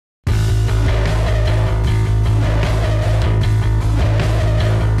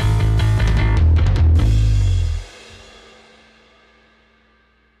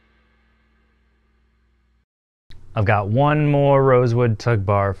I've got one more rosewood tug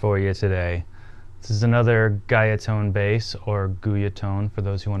bar for you today. This is another Guyatone bass, or Guyatone for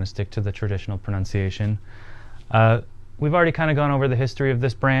those who want to stick to the traditional pronunciation. We've already kind of gone over the history of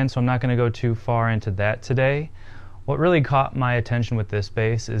this brand, so I'm not going to go too far into that today. What really caught my attention with this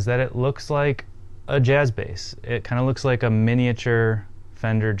bass is that it looks like a jazz bass. It kind of looks like a miniature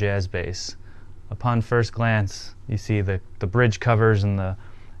Fender jazz bass. Upon first glance, you see the bridge covers and the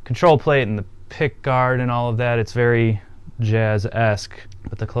control plate and the pick guard and all of that. It's very jazz-esque,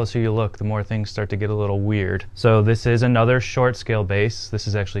 but the closer you look, the more things start to get a little weird. So this is another short scale bass. This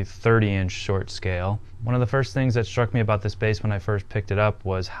is actually 30-inch short scale. One of the first things that struck me about this bass when I first picked it up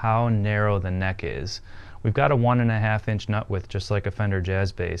was how narrow the neck is. We've got a 1.5-inch nut width, just like a Fender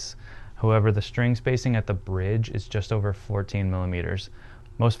jazz bass. However, the string spacing at the bridge is just over 14 millimeters.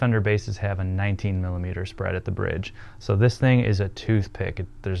 Most Fender basses have a 19 millimeter spread at the bridge. So this thing is a toothpick.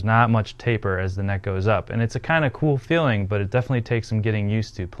 There's not much taper as the neck goes up. And it's a kind of cool feeling, but it definitely takes some getting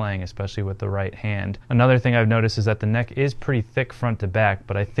used to playing, especially with the right hand. Another thing I've noticed is that the neck is pretty thick front to back,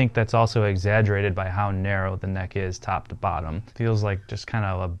 but I think that's also exaggerated by how narrow the neck is top to bottom. Feels like just kind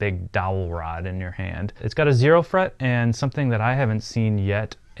of a big dowel rod in your hand. It's got a 0 fret and something that I haven't seen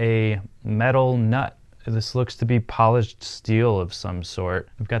yet, a metal nut. This looks to be polished steel of some sort.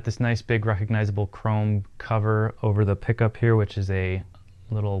 We've got this nice big recognizable chrome cover over the pickup here, which is a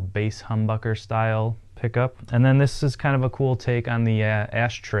little bass humbucker style pickup. And then this is kind of a cool take on the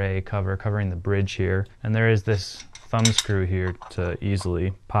ashtray cover covering the bridge here. And there is this thumb screw here to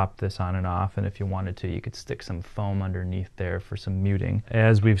easily pop this on and off, and if you wanted to, you could stick some foam underneath there for some muting.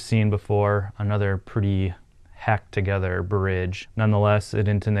 As we've seen before, another pretty hacked together bridge. Nonetheless, it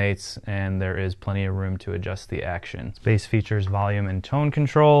intonates and there is plenty of room to adjust the action. This bass features volume and tone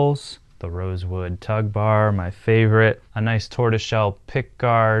controls, the rosewood tug bar, my favorite, a nice tortoiseshell pick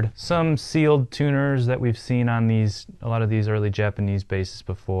guard, some sealed tuners that we've seen on a lot of these early Japanese basses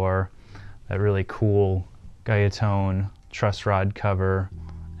before, that really cool Guyatone truss rod cover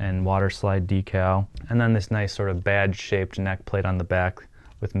and water slide decal, and then this nice sort of badge shaped neck plate on the back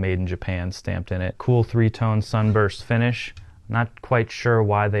with Made in Japan stamped in it. Cool 3-tone sunburst finish. Not quite sure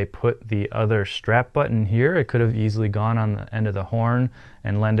why they put the other strap button here. It could have easily gone on the end of the horn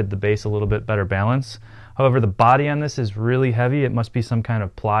and lended the bass a little bit better balance. However, the body on this is really heavy. It must be some kind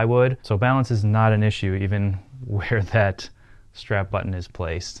of plywood, so balance is not an issue even where that strap button is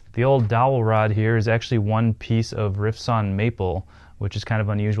placed. The old dowel rod here is actually one piece of riff-sawn maple, which is kind of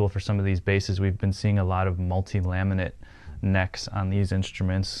unusual for some of these basses. We've been seeing a lot of multi-laminate necks on these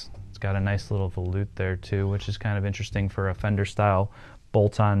instruments. It's got a nice little volute there too, which is kind of interesting for a Fender style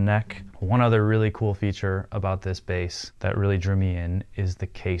bolt-on neck. One other really cool feature about this bass that really drew me in is the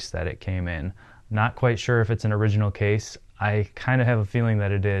case that it came in. Not quite sure if it's an original case. I kind of have a feeling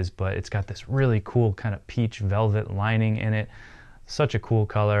that it is, but it's got this really cool kind of peach velvet lining in it. Such a cool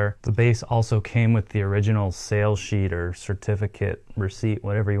color. The bass also came with the original sales sheet or certificate, receipt,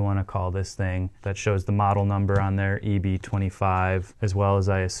 whatever you want to call this thing, that shows the model number on there, EB-25, as well as,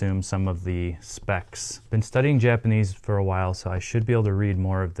 I assume, some of the specs. Been studying Japanese for a while, so I should be able to read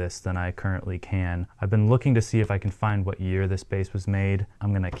more of this than I currently can. I've been looking to see if I can find what year this bass was made.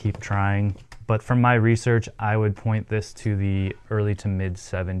 I'm gonna keep trying. But from my research, I would point this to the early to mid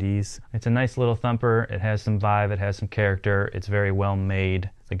 70s. It's a nice little thumper. It has some vibe. It has some character. It's very well made.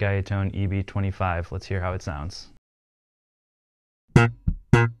 The Guyatone EB-25. Let's hear how it sounds.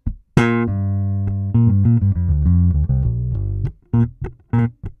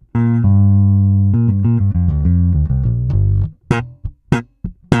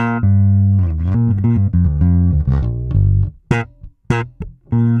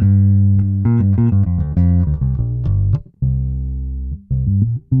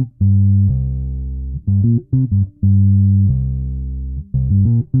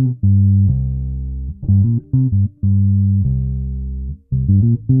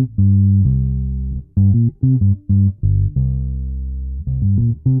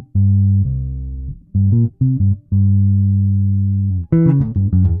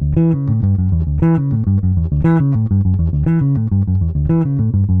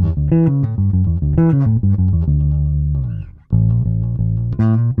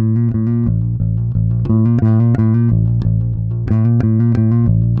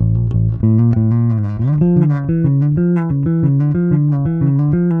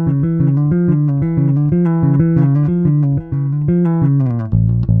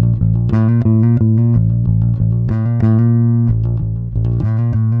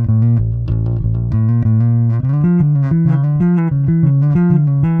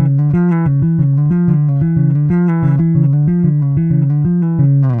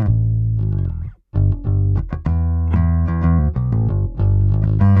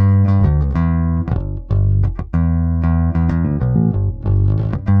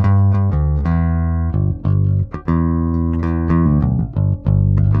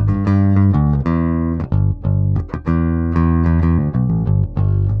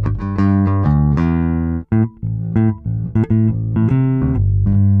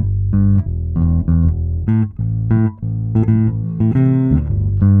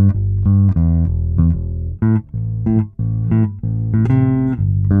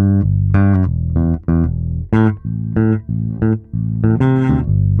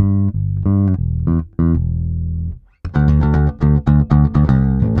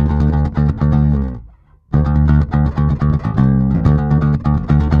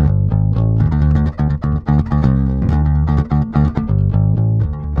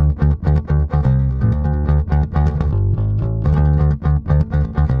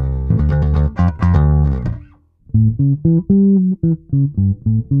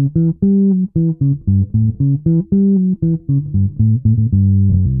 Guyatone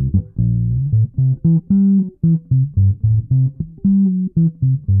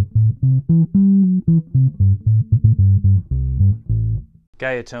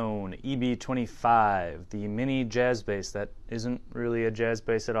EB-25, the mini jazz bass that isn't really a jazz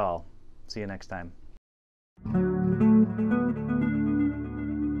bass at all. See you next time.